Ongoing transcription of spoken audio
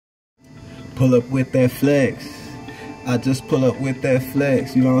Pull up with that flex. I just pull up with that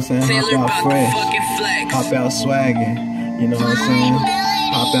flex. You know what I'm saying? Hop out fresh. Hop out swagging. You know what I'm saying?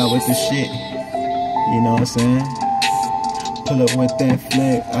 Hop out with the shit. You know what I'm saying? Pull up with that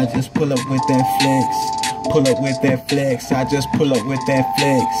flex. I just pull up with that flex. Pull up with that flex. I just pull up with that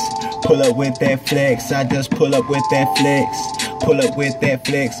flex. Pull up with that flex. I just pull up with that flex. Pull up with that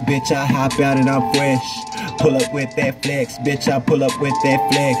flex. Bitch, I hop out and I'm fresh. Pull up with that flex, bitch, I pull up with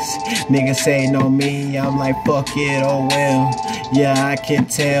that flex. Niggas say no me, I'm like fuck it, oh well. Yeah, I can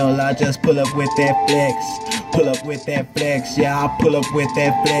tell, I just pull up with that flex. Pull up with that flex, yeah, I pull up with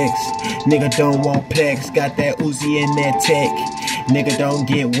that flex. Nigga don't want plex, got that Uzi in that tech. Nigga don't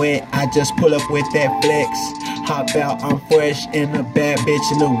get wet, I just pull up with that flex. Hop out, I'm fresh, and a bad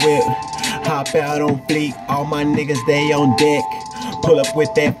bitch in the whip. Hop out on fleek, all my niggas, they on deck. Pull up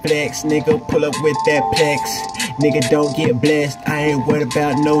with that flex, nigga, pull up with that plex. Nigga don't get blessed, I ain't worried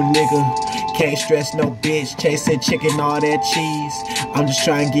about no nigga. Can't stress no bitch, chasing chicken, all that cheese. I'm just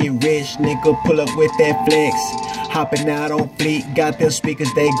trying to get rich, nigga, pull up with that flex. Hopping out on fleet, got them speakers,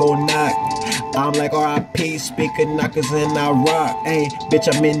 they go knock. I'm like R.I.P. speaker knockers and I rock. Hey,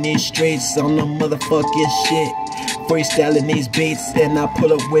 bitch, I'm in these streets on the motherfucking shit. Freestyling these beats and I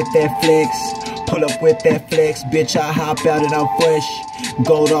pull up with that flex. Pull up with that flex, bitch, I hop out and I'm fresh.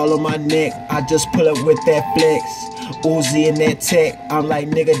 Gold all on my neck, I just pull up with that flex. Uzi in that tech, I'm like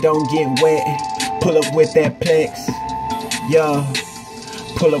nigga don't get wet. Pull up with that plex, yeah.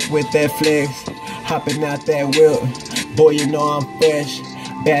 Pull up with that flex, hopping out that whip. Boy, you know I'm fresh,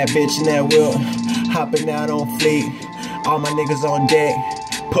 bad bitch in that whip. Hopping out on fleet, all my niggas on deck.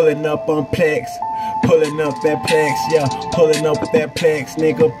 Pulling up on plex. Pulling up that plex, yeah, pulling up with that plex,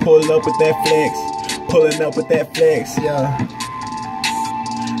 nigga, pull up with that flex, pulling up with that flex, yeah.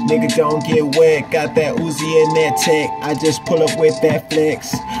 Nigga don't get wet, got that Uzi in that tech, I just pull up with that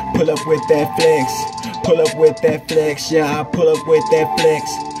flex, pull up with that flex, pull up with that flex, yeah, I pull up with that flex.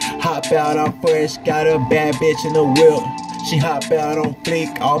 Hop out, I'm fresh, got a bad bitch in the whip, she hop out on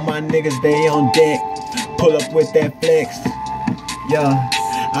fleek, all my niggas, they on deck, pull up with that flex, yeah.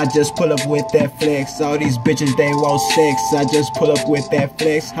 I just pull up with that flex. All these bitches, they want sex. I just pull up with that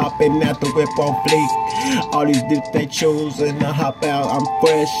flex. Hopping out the whip on fleek. All these bitches, they choose and I hop out, I'm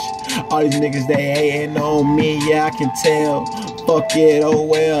fresh. All these niggas, they hating on me, yeah, I can tell. Fuck it, oh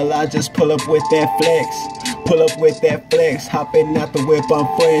well, I just pull up with that flex. Pull up with that flex. Hopping out the whip, I'm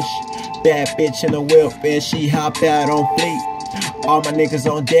fresh. Bad bitch in the whip and she hop out on fleek. All my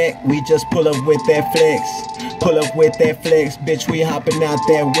niggas on deck, we just pull up with that flex. Pull up with that flex, bitch, we hopping out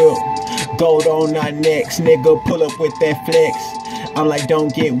that whip. Gold on our necks, nigga, pull up with that flex. I'm like,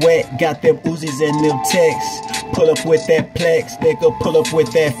 don't get wet, got them Uzis and them texts. Pull up with that plex, nigga, pull up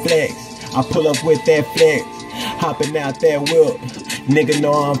with that flex. I pull up with that flex, hopping out that whip. Nigga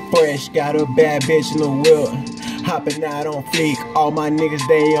know I'm fresh, got a bad bitch in the whip. Hopping out on fleek, all my niggas,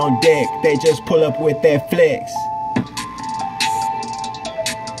 they on deck. They just pull up with that flex.